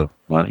amount of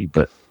money,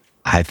 but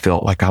I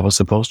felt like I was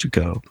supposed to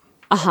go.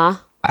 Uh-huh.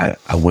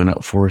 I went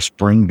up for a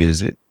spring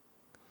visit,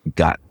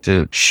 got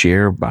to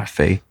share my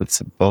faith with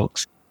some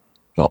folks.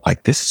 Felt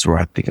like this is where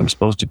I think I'm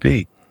supposed to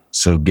be.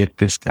 So get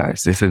this,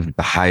 guys. This is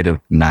the height of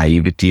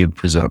naivety and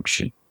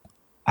presumption.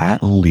 I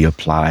only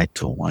applied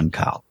to one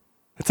college.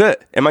 That's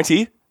it.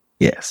 MIT?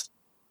 Yes,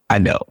 I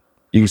know.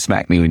 You can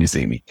smack me when you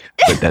see me,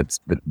 but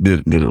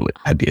literally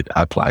I did.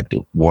 I applied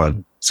to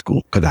one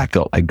school because I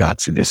felt like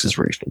God said, this is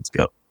where you're supposed to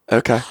go.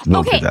 Okay.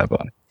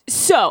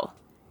 So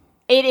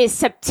it is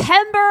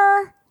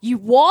September. You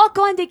walk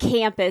onto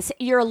campus.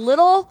 You're a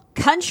little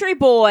country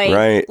boy,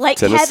 right, like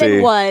Tennessee.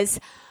 Kevin was.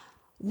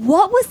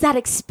 What was that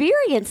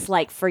experience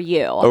like for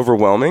you?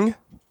 Overwhelming?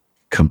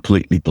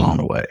 Completely blown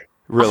away.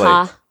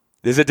 Really?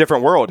 This is a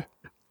different world.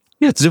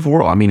 Yeah, it's a different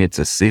world. I mean, it's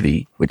a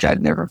city, which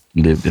I'd never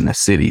lived in a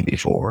city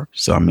before.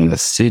 So I'm in a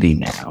city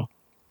now,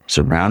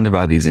 surrounded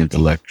by these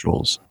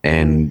intellectuals,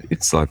 and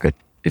it's like a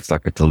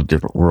totally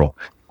different world.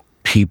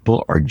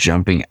 People are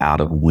jumping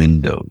out of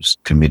windows,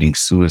 committing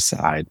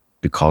suicide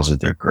because of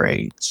their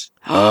grades.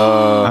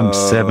 I'm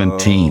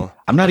 17.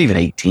 I'm not even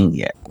 18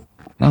 yet.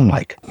 And I'm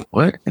like,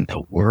 what in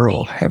the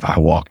world have I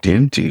walked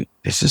into?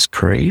 This is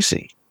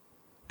crazy.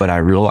 But I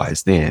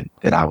realized then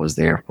that I was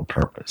there for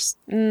purpose.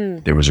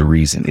 There was a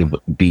reason. It was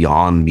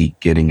beyond me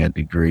getting a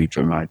degree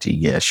from MIT.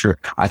 Yeah, sure.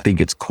 I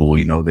think it's cool,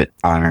 that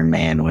Iron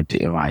Man went to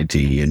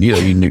MIT. And, you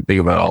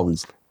think about all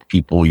these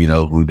people,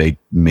 who they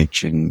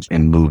mention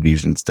in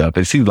movies and stuff.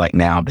 It seems like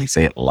now they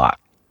say it a lot.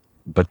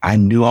 But I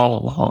knew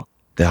all along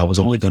that I was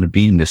only going to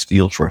be in this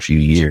field for a few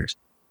years.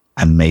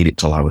 I made it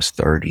till I was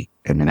 30.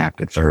 And then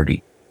after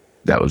 30,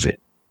 that was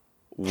it.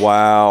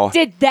 Wow.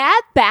 Did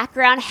that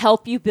background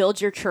help you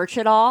build your church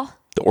at all?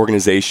 The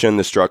organization,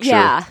 the structure.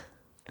 Yeah.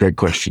 Great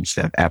question,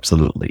 Steph.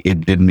 Absolutely.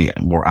 It did me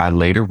more. I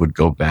later would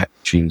go back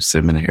to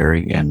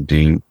seminary and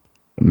do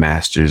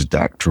master's,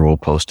 doctoral,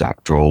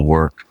 postdoctoral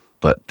work.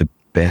 But the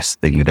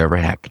best thing that ever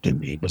happened to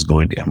me was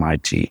going to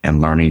MIT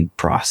and learning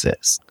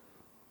process,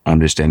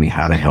 understanding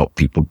how to help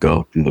people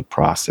go through the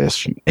process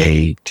from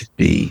A to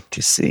B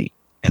to C,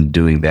 and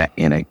doing that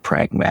in a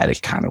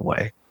pragmatic kind of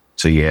way.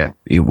 So yeah,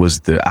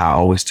 I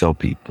always tell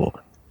people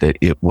that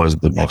it was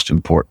the most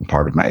important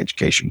part of my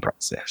education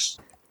process.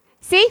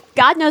 See,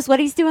 God knows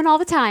what he's doing all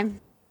the time.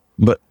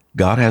 But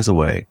God has a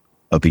way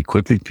of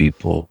equipping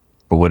people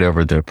for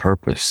whatever their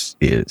purpose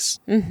is.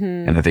 Mm-hmm.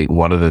 And I think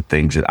one of the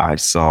things that I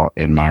saw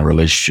in my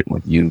relationship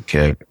with you,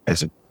 Kev,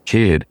 as a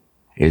kid,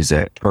 is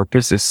that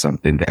purpose is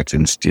something that's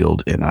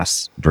instilled in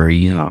us very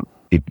young.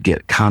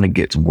 It kind of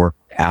gets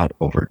worked out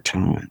over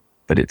time,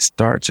 but it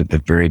starts at the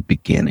very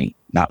beginning,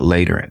 not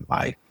later in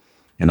life.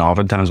 And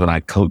oftentimes when I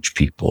coach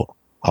people,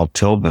 I'll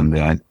tell them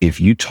that if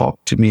you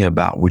talk to me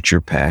about what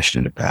you're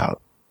passionate about,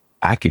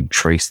 I can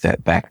trace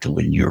that back to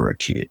when you were a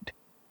kid.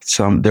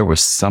 There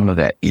was some of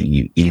that in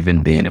you,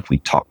 even then, if we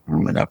talk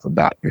long enough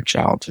about your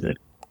childhood.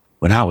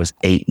 When I was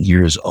 8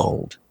 years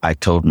old, I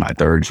told my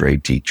third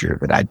grade teacher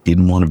that I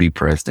didn't want to be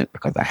president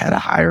because I had a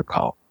higher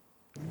call.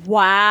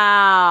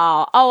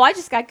 Wow. Oh, I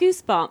just got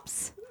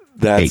goosebumps.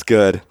 That's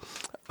good.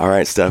 All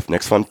right, Steph,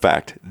 next fun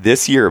fact.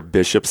 This year,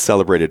 Bishop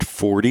celebrated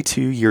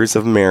 42 years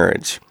of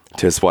marriage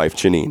to his wife,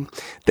 Janine.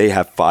 They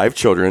have 5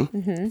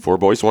 children, 4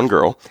 boys, 1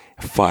 girl,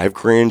 5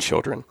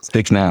 grandchildren.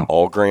 6 now.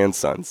 All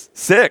grandsons.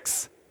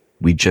 6.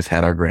 We just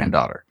had our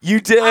granddaughter.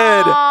 You did.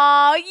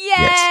 Oh, yay.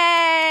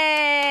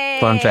 Yes.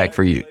 Fun fact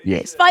for you.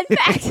 Yes. Fun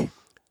fact.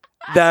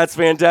 That's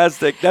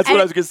fantastic. That's what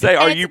I was going to say.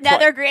 Are you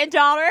another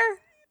granddaughter?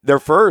 Their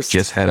first.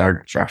 Just had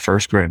our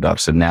first granddaughter.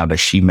 So now that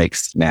she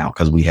makes now,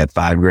 because we had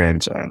 5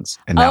 grandsons,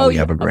 and now we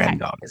have a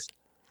granddaughter.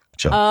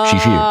 So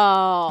she's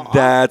here.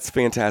 That's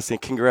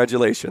fantastic.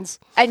 Congratulations.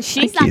 And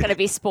she's not going to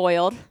be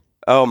spoiled.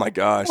 Oh my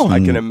gosh, I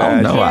can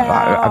imagine. Oh, no,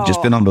 I've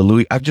just been on the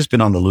Louis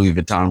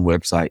Vuitton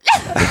website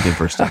looking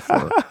for stuff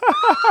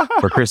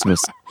for Christmas.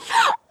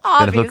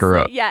 Gotta hook her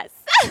up. Yes.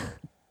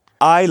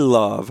 I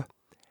love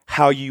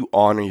how you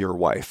honor your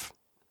wife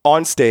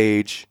on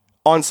stage,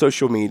 on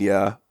social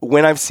media,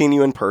 when I've seen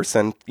you in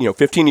person,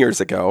 15 years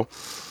ago.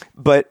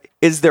 But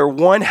is there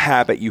one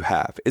habit you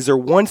have? Is there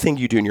one thing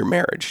you do in your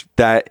marriage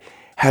that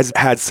has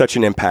had such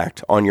an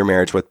impact on your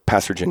marriage with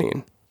Pastor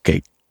Janine?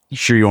 Okay. You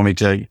sure you want me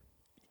to tell you?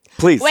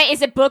 Please. Wait,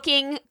 is it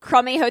booking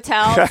crummy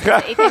hotels? Is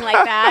it anything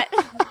like that?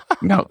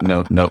 No.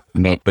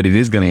 But it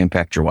is going to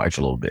impact your wife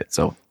a little bit.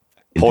 So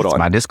Hold it's on.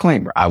 my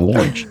disclaimer. I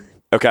warned you.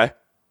 Okay.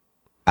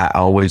 I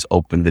always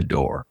open the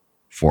door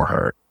for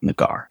her in the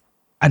car.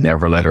 I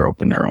never let her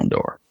open her own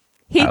door.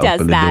 He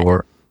does open that. The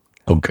door.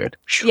 Oh, good.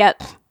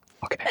 Yep.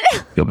 Okay.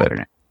 Feel better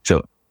now.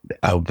 So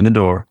I open the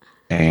door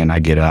and I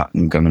get out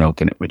and come and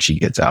open it when she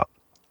gets out.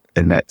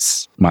 And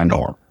that's my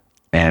norm.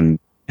 And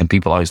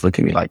people always look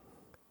at me like,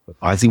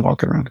 why is he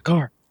walking around the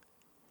car?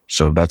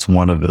 So that's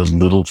one of those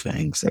little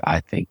things that I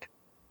think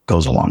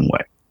goes a long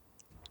way.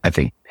 I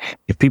think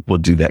if people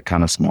would do that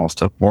kind of small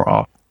stuff more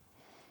often,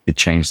 it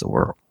changed the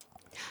world.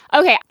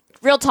 Okay,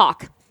 real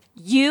talk.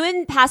 You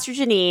and Pastor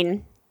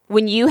Janine,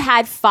 when you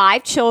had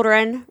 5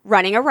 children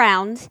running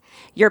around,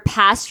 you're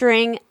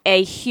pastoring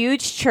a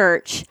huge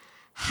church.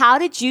 How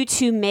did you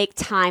two make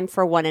time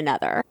for one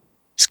another?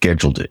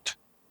 Scheduled it.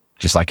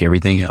 Just like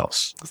everything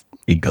else.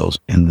 It goes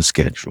in the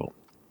schedule.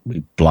 We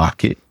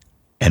block it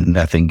and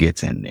nothing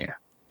gets in there.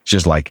 It's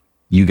just like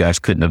you guys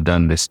couldn't have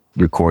done this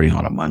recording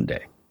on a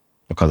Monday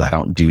because I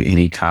don't do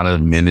any kind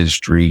of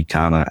ministry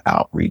kind of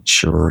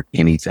outreach or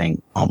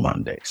anything on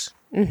Mondays.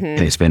 Mm-hmm.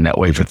 And it's been that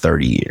way for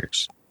 30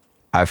 years.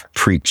 I've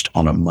preached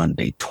on a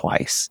Monday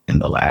twice in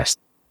the last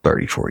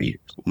 34 years.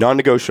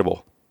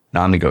 Non-negotiable.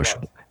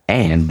 Non-negotiable.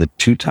 And the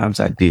 2 times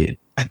I did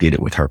it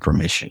with her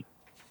permission.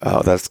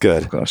 Oh, that's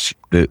good. Because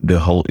the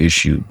whole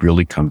issue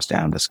really comes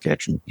down to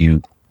scheduling.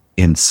 You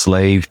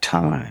enslave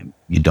time.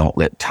 You don't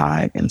let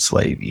time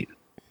enslave you.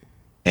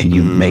 And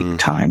you make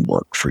time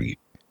work for you.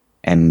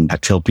 And I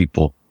tell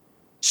people,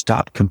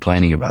 stop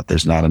complaining about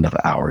there's not enough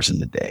hours in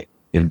the day.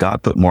 If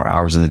God put more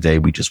hours in the day,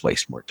 we just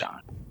waste more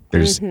time.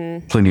 There's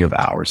plenty of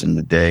hours in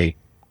the day.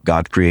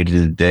 God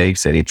created the day,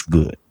 said it's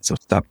good. So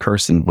stop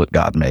cursing what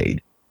God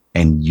made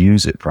and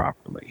use it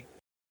properly.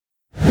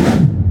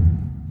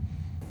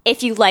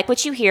 If you like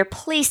what you hear,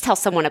 please tell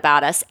someone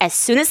about us. As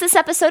soon as this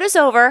episode is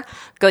over,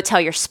 go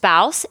tell your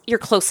spouse, your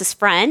closest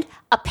friend,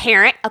 a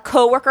parent, a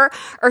coworker,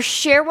 or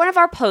share one of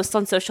our posts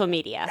on social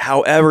media.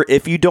 However,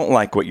 if you don't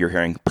like what you're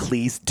hearing,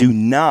 please do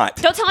not.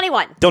 Don't tell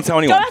anyone. Don't tell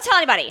anyone. Don't tell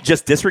anybody.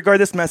 Just disregard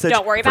this message.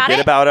 Don't worry about Forget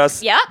it. about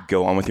us. Yep.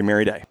 Go on with your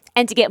merry day.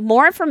 And to get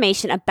more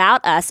information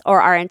about us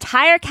or our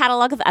entire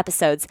catalog of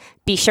episodes,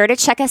 be sure to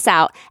check us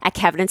out at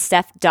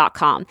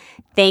kevinandsteph.com.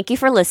 Thank you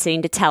for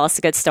listening to Tell Us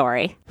a Good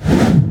Story.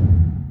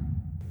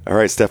 All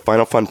right, Steph,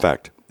 final fun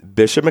fact.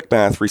 Bishop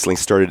McBath recently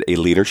started a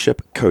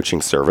leadership coaching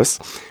service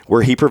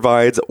where he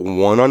provides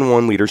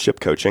one-on-one leadership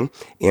coaching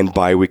and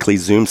bi-weekly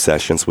Zoom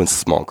sessions with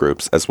small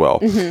groups as well.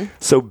 Mm-hmm.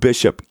 So,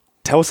 Bishop,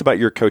 tell us about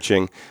your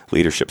coaching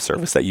leadership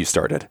service that you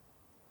started.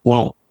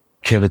 Well,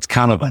 Kev, it's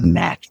kind of a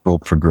natural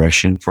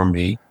progression for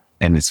me.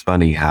 And it's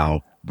funny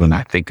how when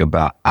I think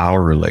about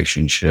our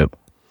relationship,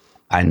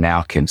 I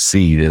now can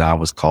see that I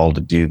was called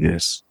to do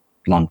this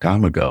a long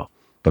time ago.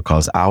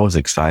 Because I was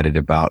excited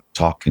about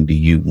talking to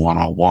you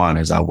one-on-one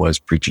as I was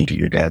preaching to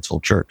your dad's whole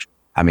church.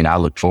 I mean, I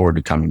looked forward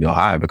to coming to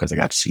Ohio because I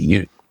got to see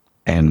you.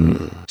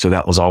 And so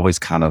that was always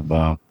kind of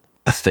a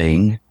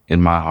thing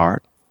in my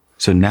heart.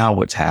 So now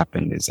what's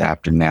happened is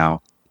after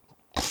now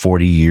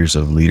 40 years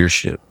of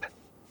leadership,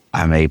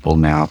 I'm able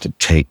now to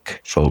take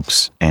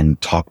folks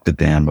and talk to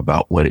them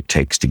about what it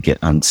takes to get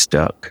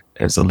unstuck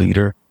as a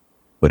leader,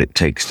 what it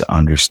takes to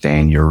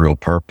understand your real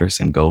purpose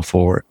and go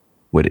for it,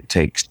 what it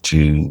takes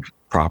to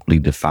properly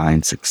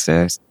define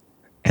success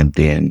and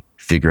then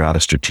figure out a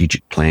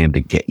strategic plan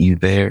to get you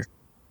there.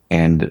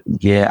 And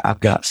yeah, I've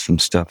got some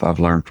stuff I've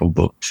learned from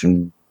books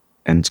and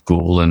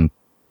school, and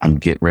I'm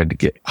getting ready to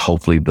get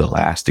hopefully the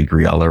last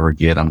degree I'll ever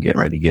get. I'm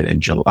getting ready to get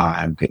in July.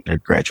 I'm getting to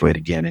graduate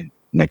again in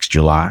next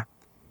July.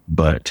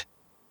 But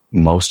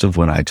most of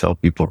what I tell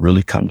people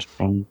really comes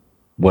from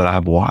what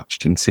I've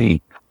watched and seen.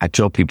 I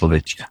tell people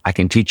that I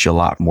can teach you a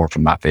lot more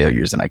from my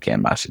failures than I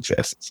can my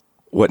successes.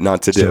 What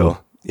not to do.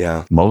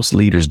 Yeah. Most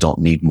leaders don't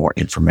need more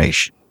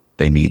information.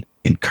 They need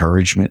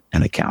encouragement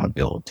and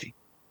accountability.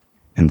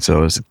 And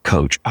so as a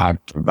coach, I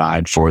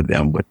provide for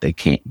them what they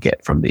can't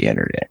get from the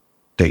internet.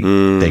 They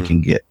can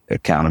get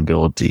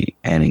accountability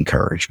and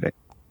encouragement.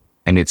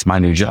 And it's my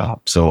new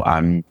job. So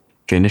I'm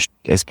finished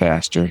as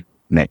pastor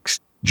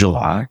next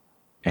July.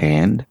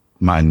 And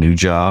my new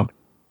job,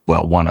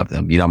 well, one of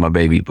them, I'm a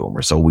baby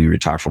boomer. So we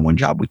retire from one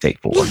job, we take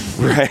 4.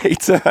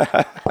 Right.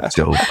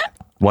 So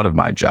one of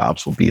my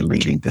jobs will be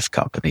leading this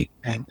company,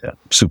 and I'm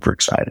super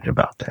excited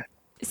about that.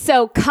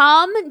 So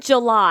come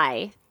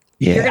July,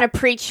 Yeah. you're going to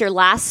preach your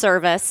last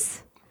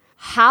service.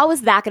 How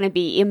is that going to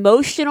be?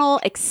 Emotional,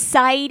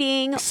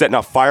 exciting? Setting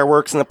off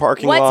fireworks in the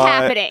parking lot. What's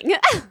happening?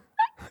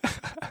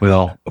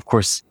 Well, of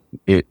course,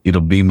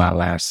 it'll be my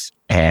last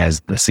as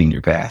the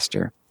senior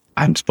pastor.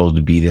 I'm supposed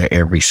to be there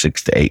every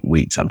 6 to 8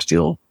 weeks. I'm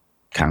still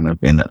kind of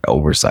in an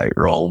oversight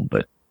role,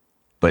 but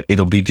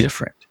it'll be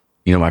different.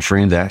 You know, my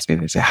friends ask me,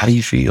 they say, how do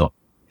you feel?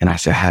 And I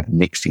say, I have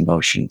mixed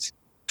emotions.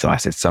 So I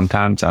said,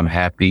 sometimes I'm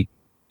happy,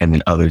 and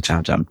then other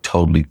times I'm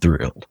totally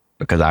thrilled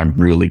because I'm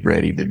really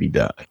ready to be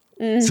done.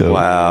 Mm-hmm. So,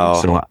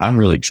 Wow. So I'm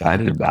really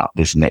excited about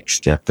this next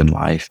step in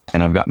life.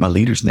 And I've got my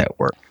Leaders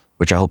Network,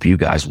 which I hope you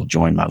guys will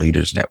join my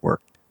Leaders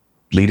Network.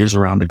 Leaders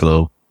around the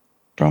globe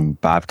from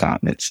 5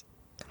 continents.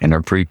 And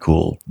they're pretty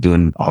cool,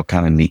 doing all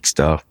kind of neat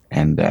stuff.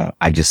 And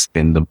I just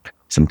spend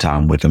some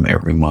time with them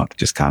every month,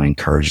 just kind of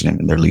encouraging them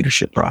in their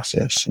leadership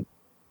process. And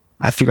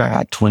I figure I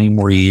got 20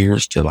 more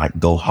years to like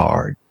go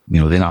hard. You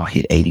know, then I'll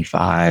hit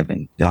 85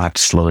 and then I'll have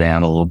to slow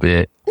down a little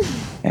bit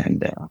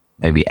and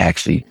maybe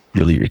actually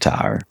really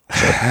retire.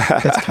 So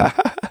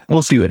that's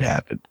we'll see what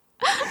happens.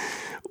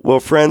 Well,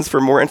 friends,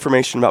 for more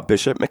information about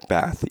Bishop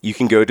McBath, you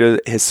can go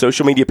to his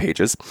social media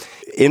pages.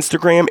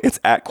 Instagram, it's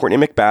at Courtney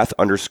McBath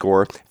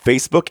 _.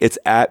 Facebook, it's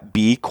at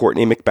B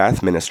Courtney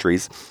McBath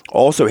Ministries.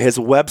 Also, his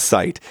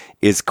website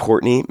is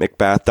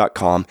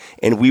CourtneyMcBath.com,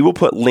 and we will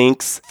put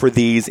links for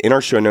these in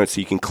our show notes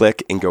so you can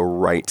click and go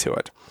right to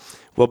it.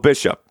 Well,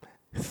 Bishop,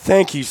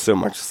 thank you so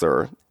much,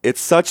 sir. It's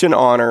such an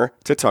honor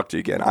to talk to you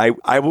again.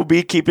 I will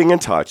be keeping in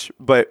touch,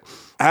 but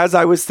as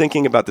I was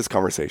thinking about this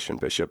conversation,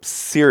 Bishop,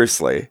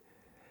 seriously,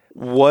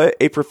 what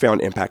a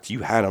profound impact you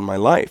had on my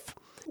life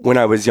when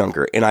I was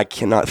younger. And I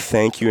cannot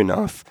thank you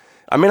enough.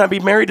 I mean, I'd be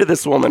married to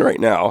this woman right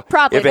now.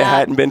 Probably if it not.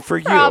 hadn't been for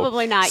you.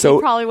 Probably not. So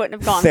you probably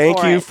wouldn't have gone thank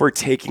for you it. for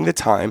taking the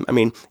time. I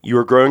mean, you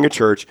were growing a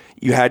church.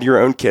 You had your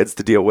own kids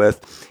to deal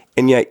with.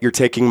 And yet you're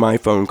taking my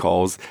phone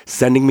calls,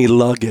 sending me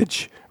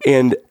luggage.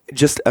 And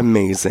just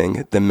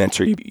amazing the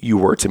mentor you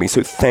were to me.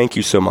 So thank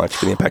you so much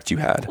for the impact you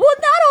had. Well,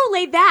 not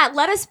only that,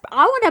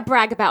 I want to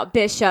brag about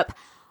Bishop.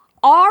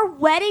 Our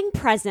wedding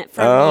present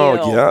from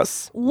you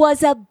yes.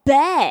 was a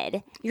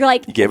bed. You're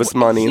like, You gave us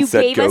money and you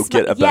said, gave go us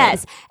get a bed.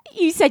 Yes.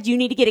 You said you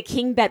need to get a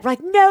king bed. We're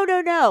like,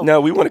 no. No,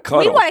 we want to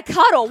cuddle. We want to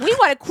cuddle. We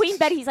want a queen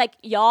bed. He's like,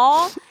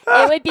 y'all,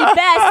 it would be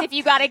best if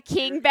you got a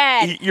king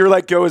bed. You're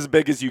like, go as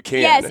big as you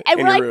can. Yes, and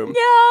in we're your like, room.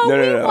 no,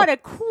 we no. want a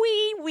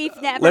queen.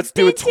 We've never Let's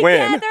do been a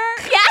twin. together.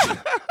 Yeah.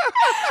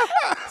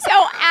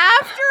 So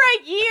after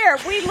a year,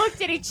 we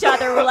looked at each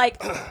other. We're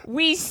like,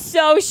 we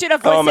so should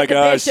have listened my to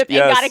gosh, Bishop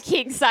yes. and got a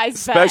king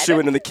size bed. Especially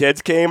when the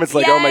kids came, it's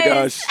like, oh my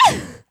gosh.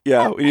 Yes.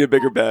 Yeah, we need a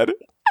bigger bed.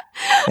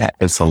 That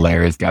is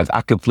hilarious, guys.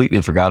 I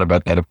completely forgot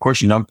about that. Of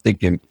course, I'm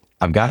thinking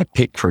I've got to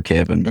pick for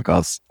Kevin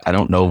because I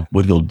don't know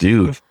what he'll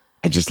do if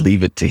I just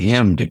leave it to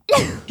him to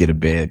get a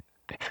bed.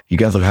 You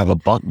guys will have a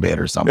bunk bed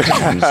or something.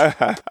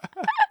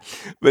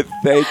 But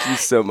thank you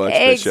so much,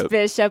 Thanks, Bishop.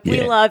 Bishop.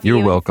 We love you.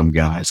 You're welcome,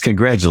 guys.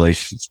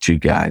 Congratulations to you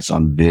guys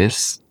on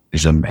this.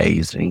 It's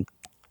amazing.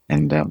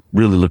 And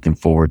really looking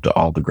forward to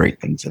all the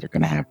great things that are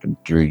going to happen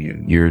through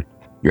you.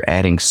 You're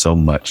adding so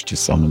much to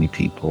so many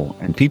people,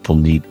 and people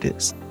need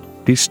this.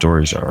 These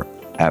stories are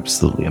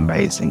absolutely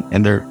amazing,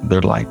 and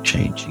they're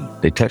life-changing.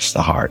 They touch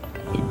the heart.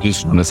 I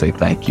just want to say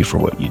thank you for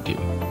what you do.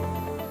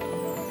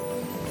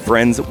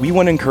 Friends, we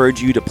want to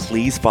encourage you to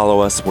please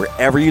follow us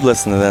wherever you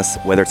listen to this,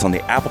 whether it's on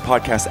the Apple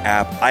Podcast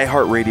app,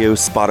 iHeartRadio,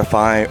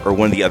 Spotify, or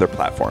one of the other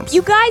platforms.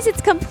 You guys,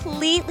 it's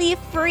completely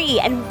free.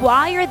 And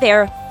while you're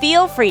there,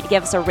 feel free to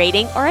give us a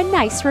rating or a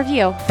nice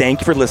review.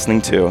 Thank you for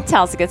listening to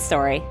Tell us a good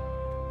story.